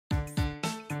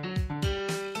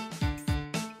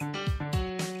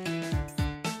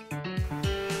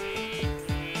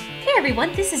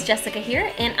everyone, this is Jessica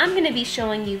here, and I'm going to be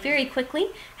showing you very quickly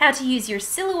how to use your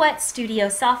Silhouette Studio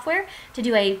software to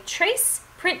do a trace,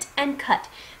 print, and cut.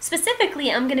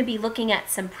 Specifically, I'm going to be looking at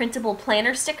some printable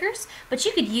planner stickers, but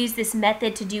you could use this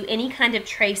method to do any kind of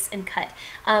trace and cut.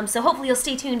 So hopefully you'll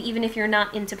stay tuned even if you're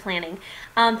not into planning.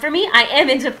 For me, I am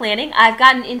into planning. I've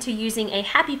gotten into using a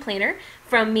happy planner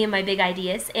from Me and My Big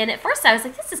Ideas, and at first I was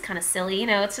like, this is kind of silly, you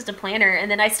know, it's just a planner,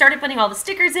 and then I started putting all the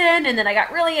stickers in, and then I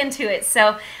got really into it.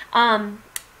 So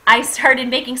I started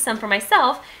making some for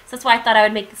myself, so that's why I thought I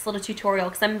would make this little tutorial,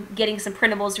 because I'm getting some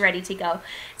printables ready to go.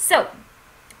 So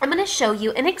I'm going to show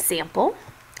you an example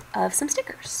of some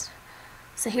stickers.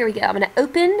 So here we go. I'm going to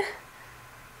open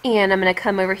and I'm going to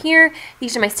come over here.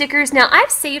 These are my stickers. Now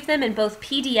I've saved them in both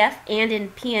PDF and in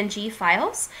PNG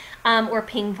files, or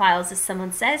PNG files as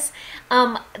someone says.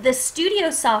 The Studio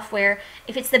software,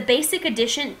 if it's the basic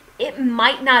edition, it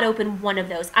might not open one of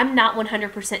those. I'm not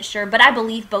 100% sure, but I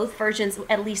believe both versions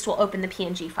at least will open the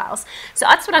PNG files. So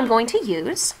that's what I'm going to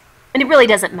use, and it really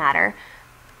doesn't matter.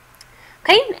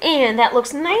 Okay, and that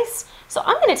looks nice. So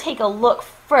I'm going to take a look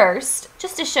first,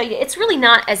 just to show you. It's really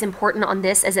not as important on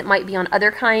this as it might be on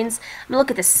other kinds. I'm going to look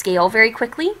at the scale very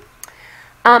quickly.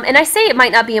 And I say it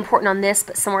might not be important on this,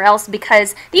 but somewhere else,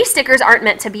 because these stickers aren't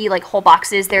meant to be like whole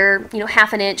boxes. They're, you know,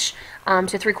 1/2 inch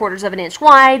to 3/4 inch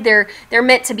wide. They're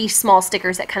meant to be small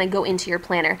stickers that kind of go into your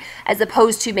planner, as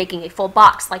opposed to making a full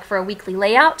box like for a weekly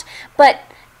layout. But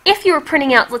if you were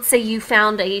printing out, let's say you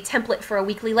found a template for a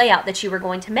weekly layout that you were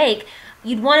going to make,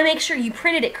 you'd want to make sure you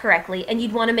printed it correctly, and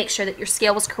you'd want to make sure that your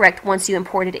scale was correct once you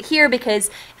imported it here, because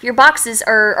if your boxes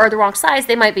are the wrong size,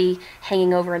 they might be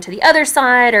hanging over into the other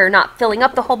side or not filling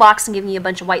up the whole box and giving you a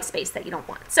bunch of white space that you don't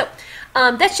want. So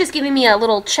that's just giving me a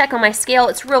little check on my scale.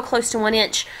 It's real close to 1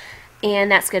 inch,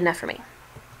 and that's good enough for me.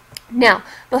 Now,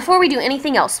 before we do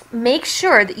anything else, make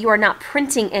sure that you are not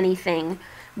printing anything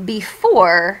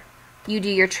before you do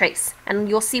your trace, and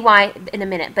you'll see why in a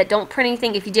minute. But don't print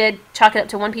anything. If you did, chalk it up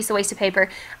to one piece of wasted paper,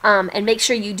 and make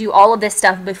sure you do all of this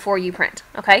stuff before you print.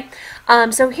 Okay,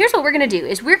 so here's what we're going to do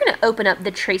is we're going to open up the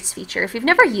trace feature. If you've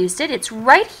never used it, it's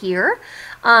right here,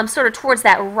 sort of towards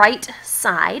that right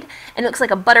side, and it looks like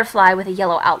a butterfly with a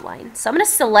yellow outline. So I'm going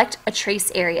to select a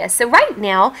trace area. So right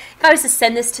now, if I was to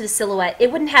send this to the Silhouette,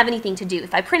 it wouldn't have anything to do.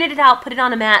 If I printed it out, put it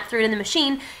on a mat, threw it in the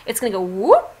machine, it's going to go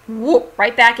whoop, whoop,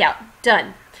 right back out.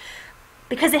 Done.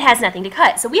 Because it has nothing to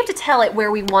cut. So we have to tell it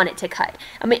where we want it to cut.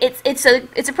 I mean, it's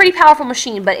a pretty powerful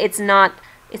machine, but it's not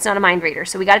a mind reader.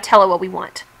 So we got to tell it what we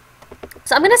want.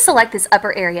 So I'm going to select this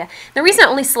upper area. The reason I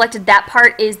only selected that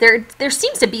part is there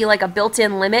seems to be like a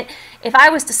built-in limit. If I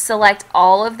was to select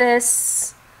all of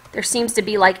this, there seems to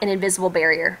be like an invisible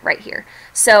barrier right here.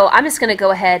 So I'm just going to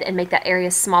go ahead and make that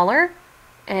area smaller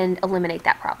and eliminate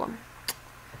that problem.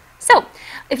 So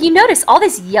if you notice, all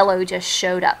this yellow just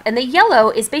showed up, and the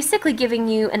yellow is basically giving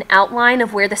you an outline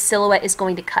of where the Silhouette is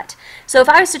going to cut. So if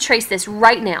I was to trace this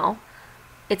right now,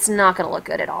 it's not going to look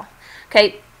good at all.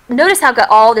 Okay, notice how I've got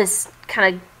all this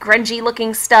kind of grungy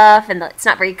looking stuff, and it's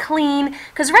not very clean,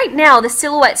 because right now the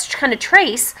Silhouette's trying to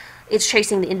trace. It's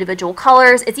tracing the individual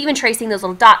colors. It's even tracing those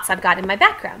little dots I've got in my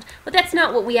background, but that's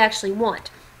not what we actually want.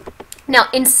 Now,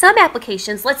 in some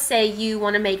applications, let's say you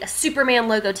want to make a Superman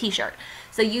logo t-shirt.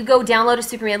 So you go download a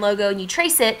Superman logo and you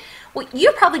trace it. Well,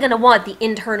 you're probably going to want the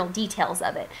internal details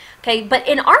of it. Okay, but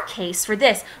in our case for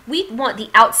this, we want the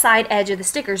outside edge of the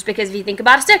stickers, because if you think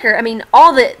about a sticker, I mean,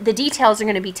 all the details are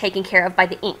going to be taken care of by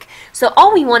the ink. So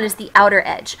all we want is the outer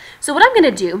edge. So what I'm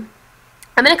going to do,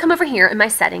 I'm going to come over here in my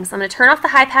settings. I'm going to turn off the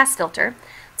high pass filter.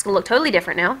 It's going to look totally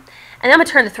different now. And I'm going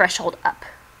to turn the threshold up.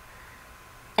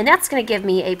 And that's going to give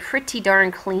me a pretty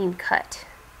darn clean cut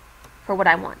for what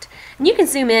I want. And you can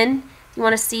zoom in. You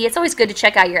want to see, it's always good to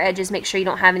check out your edges, make sure you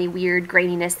don't have any weird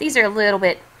graininess. These are a little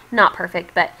bit not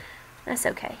perfect, but that's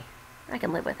okay. I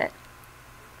can live with it.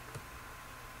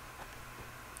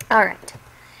 Alright,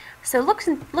 so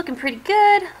looking pretty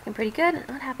good,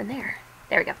 What happened there?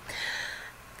 There we go.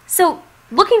 So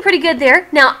looking pretty good there.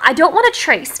 Now I don't want to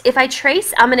trace. If I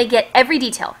trace, I'm going to get every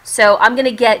detail. So I'm going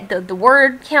to get the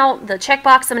word count, the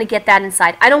checkbox, I'm going to get that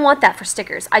inside. I don't want that for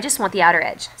stickers. I just want the outer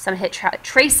edge. So I'm going to hit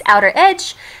trace outer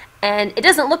edge. And it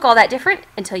doesn't look all that different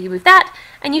until you move that,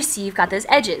 and you see you've got those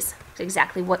edges. It's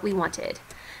exactly what we wanted.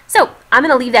 So I'm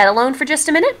going to leave that alone for just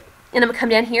a minute, and I'm going to come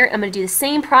down here. I'm going to do the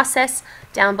same process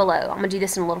down below. I'm going to do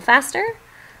this in a little faster.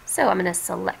 So I'm going to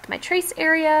select my trace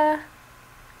area,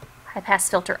 high pass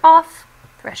filter off,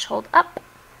 threshold up.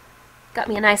 Got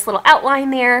me a nice little outline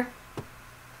there.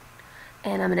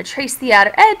 And I'm going to trace the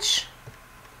outer edge,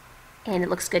 and it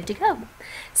looks good to go.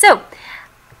 So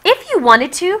if you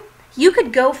wanted to, you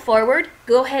could go forward,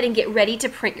 go ahead and get ready to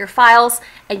print your files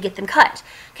and get them cut.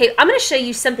 Okay, I'm going to show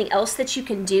you something else that you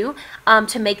can do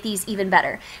to make these even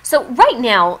better. So right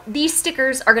now, these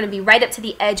stickers are going to be right up to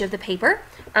the edge of the paper,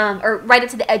 or right up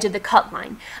to the edge of the cut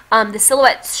line. The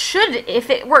silhouette should, if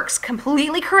it works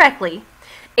completely correctly,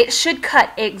 it should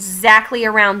cut exactly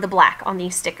around the black on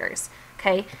these stickers.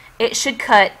 Okay, it should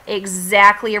cut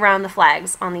exactly around the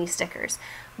flags on these stickers.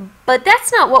 But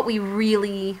that's not what we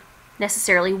really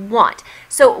necessarily want.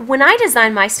 So when I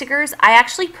design my stickers, I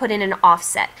actually put in an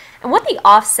offset. And what the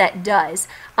offset does,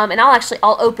 and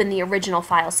I'll open the original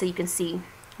file so you can see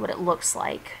what it looks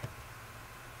like.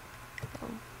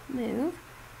 Move.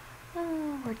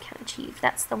 Word count achieve.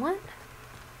 That's the one.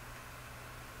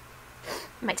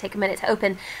 It might take a minute to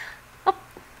open. Oh,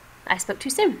 I spoke too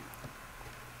soon.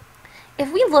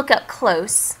 If we look up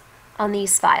close on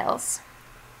these files,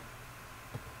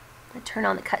 I turn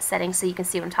on the cut settings so you can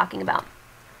see what I'm talking about.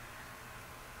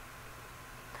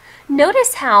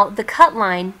 Notice how the cut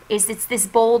line it's this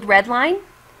bold red line.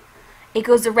 It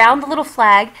goes around the little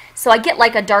flag, so I get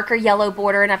like a darker yellow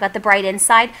border and I've got the bright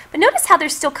inside. But notice how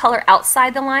there's still color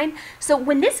outside the line. So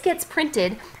when this gets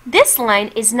printed, this line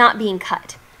is not being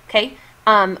cut, okay?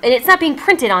 And it's not being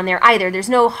printed on there either. There's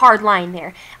no hard line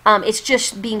there. It's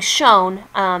just being shown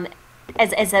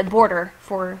as a border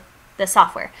for the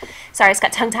software. Sorry, I just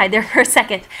got tongue-tied there for a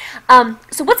second.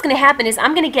 So what's going to happen is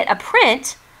I'm going to get a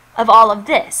print of all of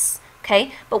this.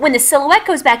 Okay, but when the silhouette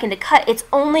goes back into cut, it's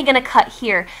only going to cut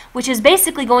here, which is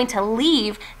basically going to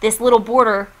leave this little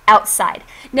border outside.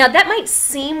 Now that might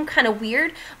seem kind of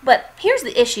weird, but here's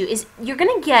the issue: is you're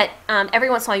going to get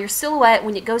every once in a while your silhouette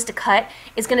when it goes to cut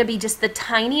is going to be just the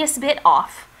tiniest bit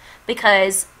off,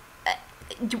 because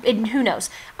and who knows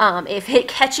if it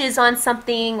catches on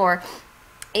something or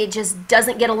it just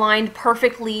doesn't get aligned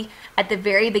perfectly at the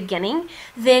very beginning,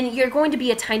 then you're going to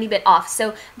be a tiny bit off.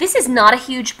 So this is not a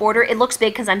huge border. It looks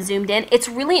big because I'm zoomed in. It's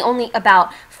really only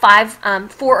about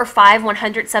 4 or 5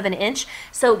 100ths of an inch.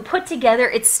 So put together,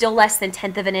 it's still less than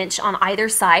 1/10 of an inch on either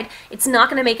side. It's not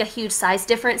going to make a huge size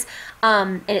difference,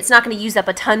 and it's not going to use up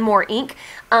a ton more ink.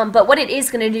 But what it is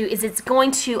going to do is it's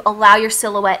going to allow your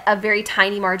silhouette a very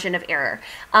tiny margin of error.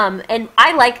 And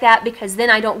I like that because then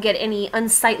I don't get any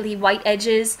unsightly white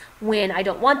edges when I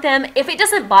don't want them. If it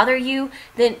doesn't bother you,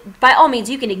 then by all means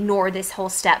you can ignore this whole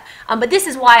step. But this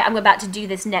is why I'm about to do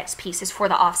this next piece, is for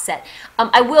the offset.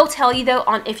 I will tell you though,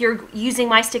 if you're using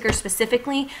my stickers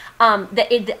specifically,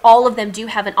 that all of them do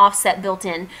have an offset built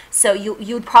in. So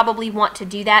you'd probably want to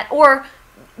do that, or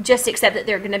just accept that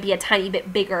they're going to be a tiny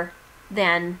bit bigger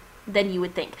than you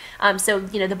would think. So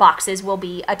you know, the boxes will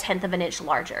be a 1/10 of an inch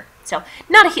larger. So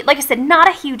not like I said, not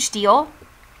a huge deal,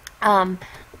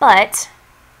 but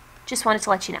just wanted to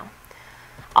let you know.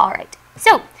 All right,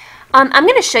 so I'm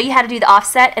going to show you how to do the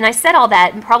offset, and I said all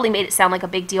that and probably made it sound like a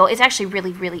big deal. It's actually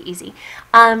really, really easy.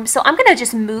 So I'm going to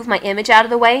just move my image out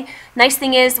of the way. Nice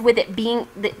thing is, with it being,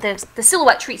 the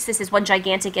silhouette treats this as one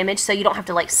gigantic image, so you don't have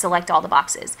to like select all the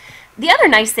boxes. The other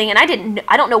nice thing, and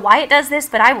I don't know why it does this,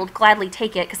 but I will gladly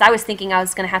take it because I was thinking I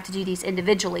was going to have to do these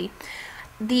individually.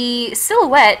 The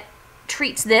silhouette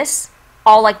treats this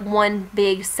all like one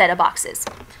big set of boxes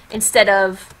instead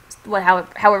of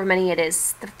however many it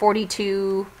is, the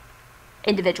 42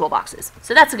 individual boxes.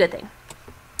 So that's a good thing.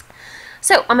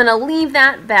 So I'm going to leave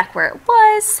that back where it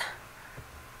was.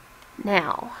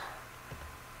 Now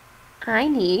I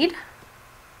need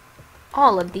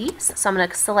all of these, so I'm going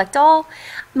to select all.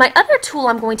 My other tool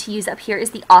I'm going to use up here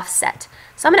is the offset.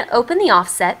 So I'm going to open the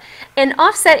offset, and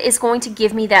offset is going to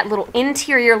give me that little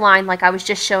interior line like I was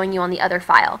just showing you on the other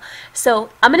file. So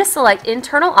I'm going to select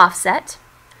internal offset,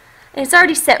 and it's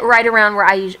already set right around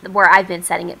where I've been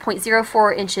setting it,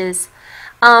 0.04 inches.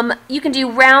 You can do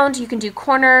round, you can do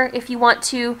corner if you want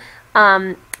to.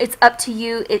 It's up to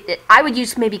you. I would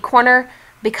use maybe corner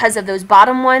because of those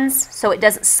bottom ones, so it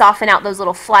doesn't soften out those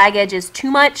little flag edges too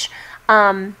much.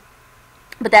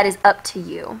 But that is up to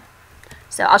you.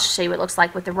 So I'll just show you what it looks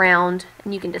like with the round,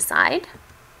 and you can decide.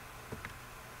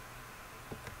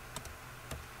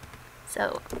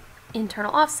 So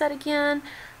internal offset again,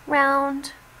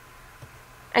 round.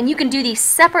 And you can do these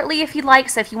separately if you'd like.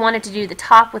 So if you wanted to do the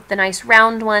top with the nice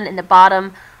round one and the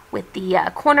bottom with the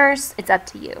corners, it's up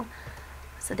to you.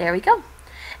 So there we go.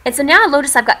 And so now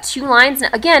notice I've got 2 lines. Now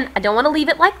again, I don't want to leave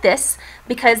it like this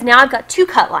because now I've got 2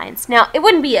 cut lines. Now it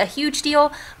wouldn't be a huge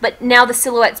deal, but now the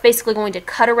silhouette's basically going to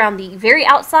cut around the very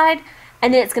outside,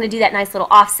 and then it's going to do that nice little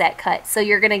offset cut. So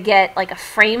you're going to get like a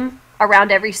frame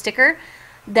around every sticker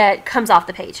that comes off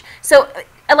the page. So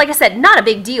like I said, not a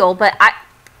big deal, but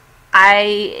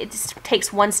it just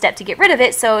takes one step to get rid of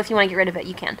it, so if you want to get rid of it,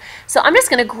 you can. So I'm just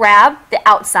going to grab the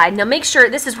outside. Now make sure,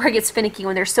 this is where it gets finicky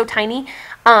when they're so tiny.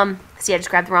 See, I just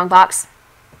grabbed the wrong box.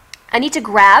 I need to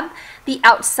grab the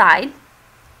outside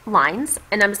lines,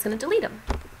 and I'm just going to delete them.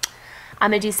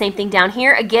 I'm going to do the same thing down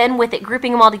here. Again, with it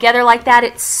grouping them all together like that,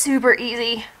 it's super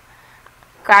easy.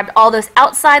 Grabbed all those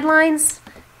outside lines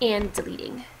and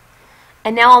deleting.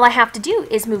 And now all I have to do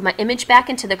is move my image back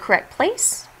into the correct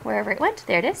place, wherever it went.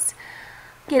 There it is.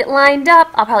 Get it lined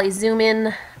up. I'll probably zoom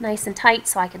in nice and tight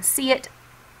so I can see it.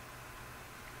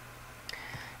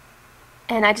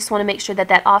 And I just want to make sure that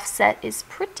that offset is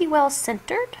pretty well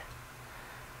centered.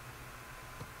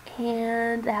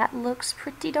 And that looks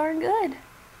pretty darn good.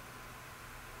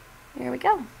 There we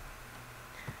go.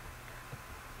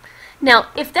 Now,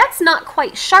 if that's not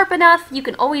quite sharp enough, you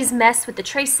can always mess with the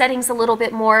trace settings a little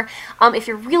bit more. If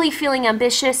you're really feeling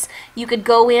ambitious, you could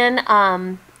go in,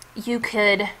 go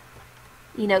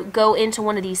into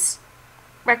one of these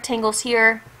rectangles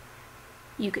here.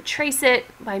 You could trace it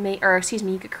by,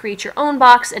 you could create your own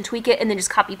box and tweak it and then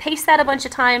just copy paste that a bunch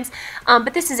of times.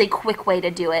 But this is a quick way to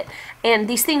do it. And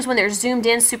these things, when they're zoomed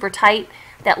in super tight,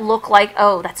 that look like,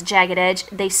 oh, that's a jagged edge,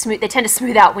 they tend to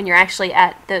smooth out when you're actually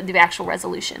at the actual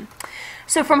resolution.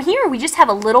 So from here, we just have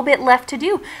a little bit left to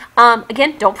do.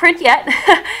 Again, don't print yet.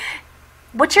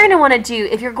 What you're going to want to do,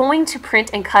 if you're going to print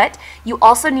and cut, you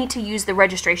also need to use the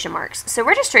registration marks. So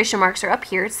registration marks are up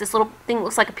here. It's this little thing that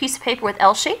looks like a piece of paper with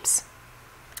L shapes.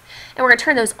 And we're going to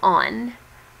turn those on.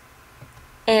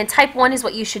 And type 1 is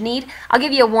what you should need. I'll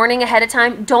give you a warning ahead of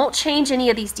time. Don't change any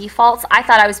of these defaults. I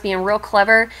thought I was being real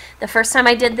clever the first time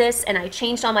I did this, and I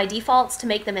changed all my defaults to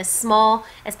make them as small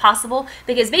as possible,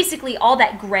 because basically all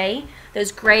that gray,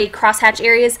 those gray crosshatch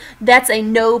areas, that's a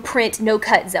no print, no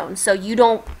cut zone. So you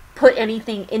don't put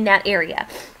anything in that area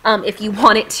if you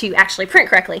want it to actually print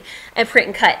correctly and print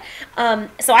and cut.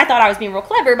 So I thought I was being real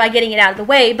clever by getting it out of the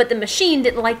way, but the machine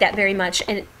didn't like that very much,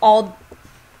 and all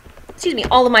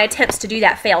of my attempts to do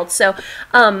that failed. So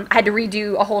I had to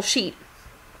redo a whole sheet,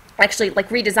 actually like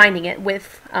redesigning it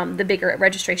with the bigger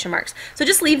registration marks. So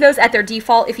just leave those at their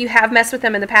default. If you have messed with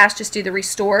them in the past, just do the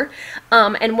restore.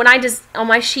 And when on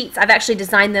my sheets, I've actually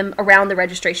designed them around the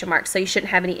registration marks, so you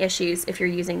shouldn't have any issues if you're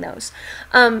using those.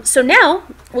 So now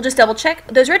we'll just double check.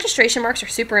 Those registration marks are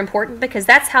super important because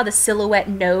that's how the Silhouette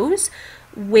knows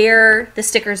where the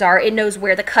stickers are. It knows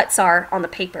where the cuts are on the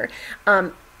paper.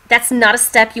 That's not a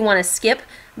step you want to skip,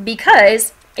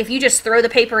 because if you just throw the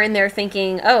paper in there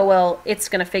thinking, oh, well, it's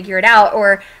going to figure it out,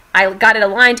 or I got it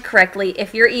aligned correctly,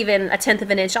 if you're even 1/10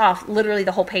 of an inch off, literally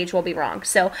the whole page will be wrong.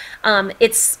 So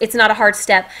it's not a hard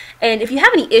step. And if you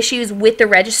have any issues with the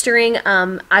registering,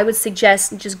 I would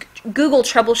suggest just Google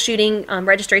troubleshooting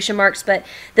registration marks. But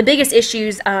the biggest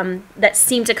issues that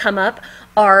seem to come up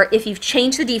are if you've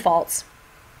changed the defaults,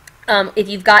 if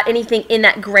you've got anything in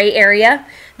that gray area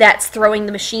that's throwing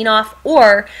the machine off,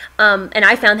 or, and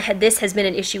I found that this has been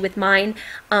an issue with mine,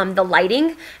 the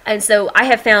lighting. And so I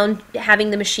have found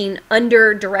having the machine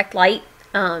under direct light,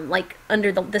 like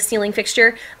under the ceiling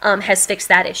fixture, has fixed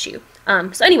that issue.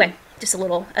 So anyway, just a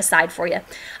little aside for you.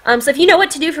 So if you know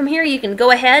what to do from here, you can go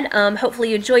ahead. Hopefully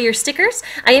you enjoy your stickers.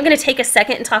 I am going to take a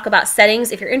second and talk about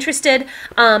settings if you're interested.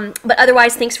 But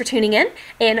otherwise, thanks for tuning in,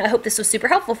 and I hope this was super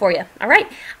helpful for you. All right.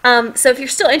 So if you're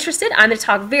still interested, I'm going to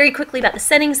talk very quickly about the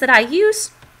settings that I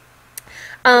use.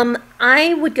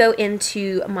 I would go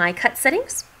into my cut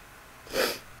settings,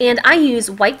 and I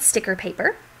use white sticker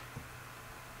paper.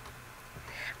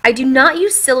 I do not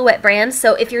use Silhouette brand,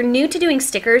 so if you're new to doing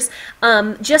stickers,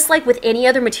 just like with any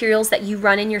other materials that you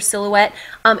run in your Silhouette,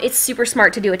 it's super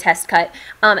smart to do a test cut.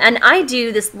 And I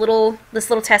do this little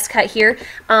test cut here,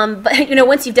 but you know,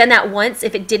 once you've done that once,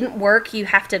 if it didn't work, you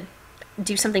have to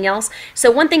do something else.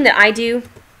 So one thing that I do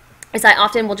is I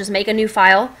often will just make a new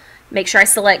file, make sure I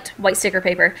select white sticker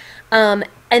paper, and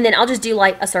then I'll just do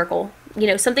like a circle, you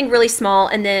know, something really small,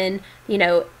 and then, you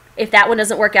know, if that one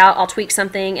doesn't work out, I'll tweak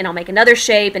something and I'll make another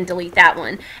shape and delete that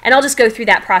one. And I'll just go through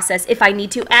that process if I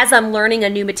need to as I'm learning a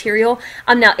new material.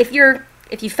 Now, if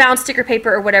you found sticker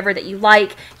paper or whatever that you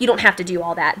like, you don't have to do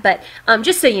all that. But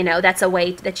just so you know, that's a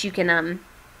way that you can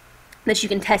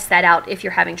test that out if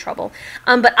you're having trouble.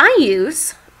 But I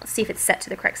use, let's see if it's set to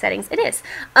the correct settings. It is.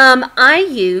 I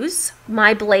use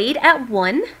my blade at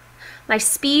 1, My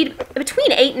speed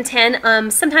between 8 and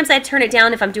 10. Sometimes I turn it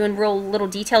down if I'm doing real little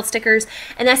detailed stickers.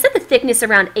 And I set the thickness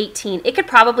around 18. It could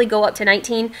probably go up to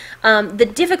 19.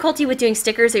 The difficulty with doing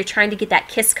stickers, you're trying to get that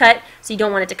kiss cut, so you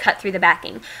don't want it to cut through the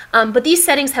backing. But these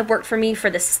settings have worked for me for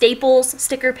the Staples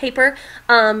sticker paper.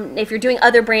 If you're doing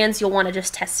other brands, you'll want to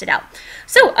just test it out.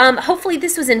 So hopefully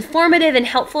this was informative and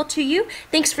helpful to you.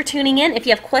 Thanks for tuning in. If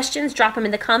you have questions, drop them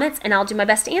in the comments and I'll do my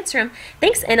best to answer them.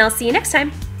 Thanks, and I'll see you next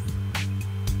time.